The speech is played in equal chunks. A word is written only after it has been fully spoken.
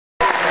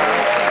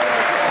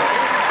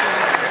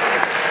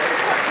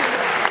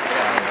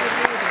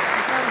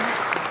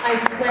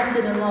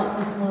sweated a lot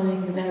this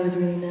morning because I was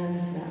really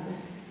nervous about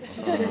this.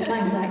 But it's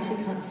fine because I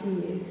actually can't see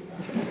you.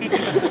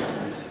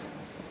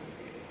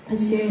 And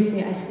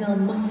seriously, I smell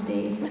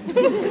musty.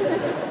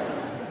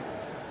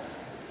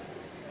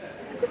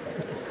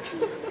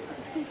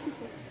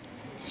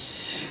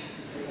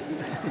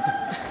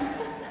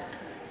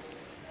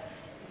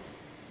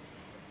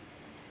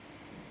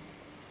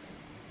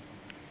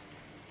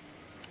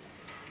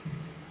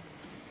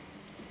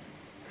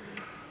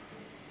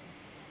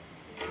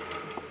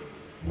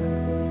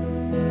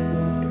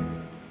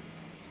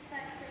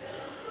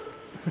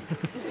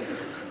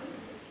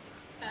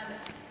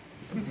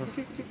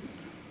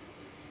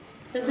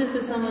 This is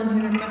for someone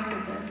who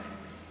requested this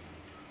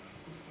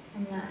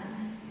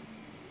online.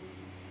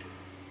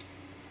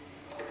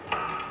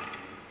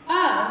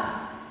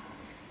 Oh!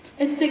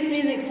 It's Six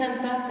Music's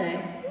 10th birthday.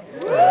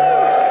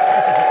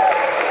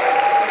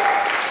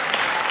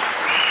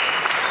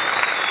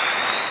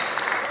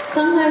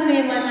 Sometimes me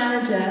and my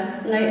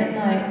manager, late at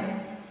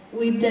night,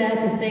 we dare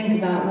to think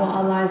about what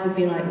our lives would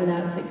be like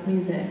without Six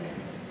Music.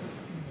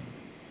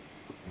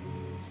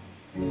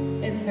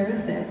 It's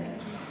horrific.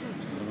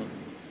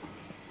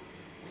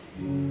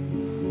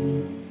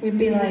 We'd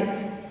be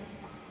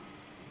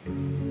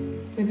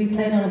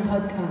played on a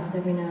podcast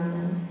every now and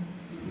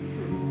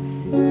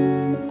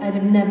then. I'd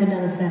have never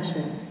done a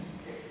session.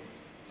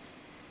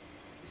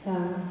 So,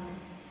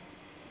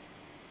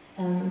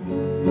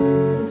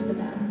 this is for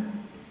them.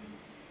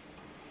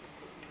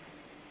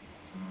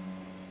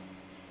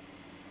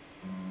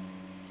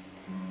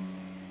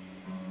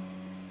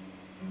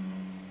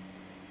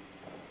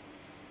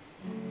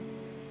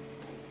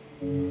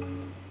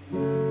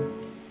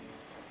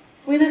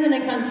 We live in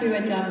a country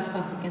where Jarvis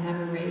Cocker can have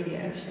a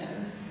radio show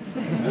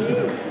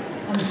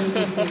on the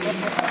BBC.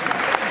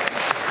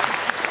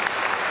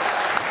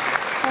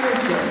 That is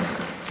good.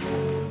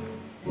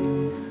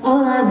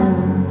 All I know,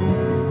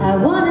 I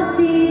want to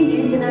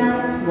see you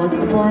tonight. What's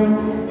the point?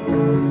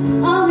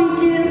 All we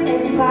do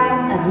is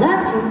fight. I've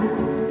loved you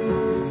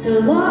so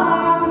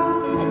long.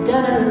 I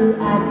don't know who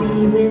I'd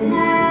be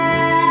without.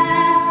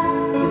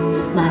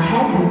 My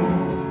head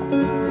hurts.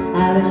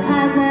 I wish I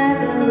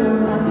never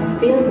woke up. I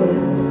feel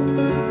worse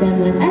than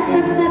when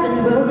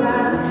S-7 broke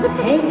out. I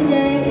hate the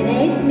day, it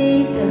hates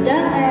me, so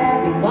does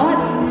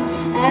everybody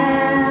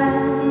else.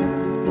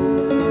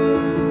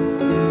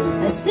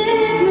 I sit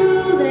here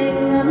drooling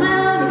on my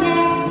own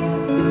again.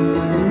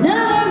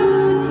 Another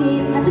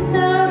routine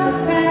episode of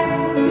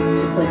Friends.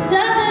 What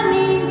does it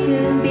mean to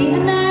be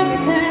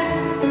American?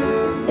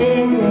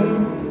 Is it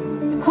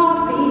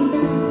coffee,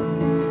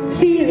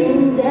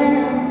 feelings, and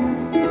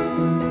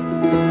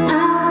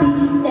I'll be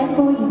there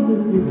for you.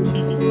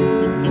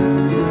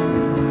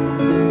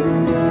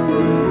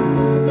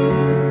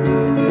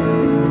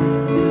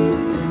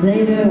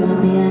 Later on,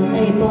 me and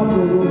a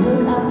bottle will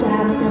hook up to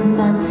have some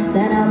fun.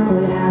 Then I'll call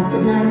your house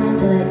at night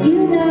to let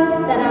you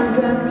know that I'm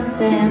drunk.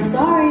 Say I'm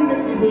sorry,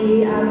 Mr.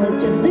 B, I was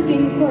just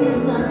looking for your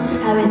son.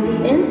 How is he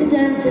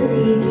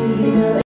incidentally? Do you know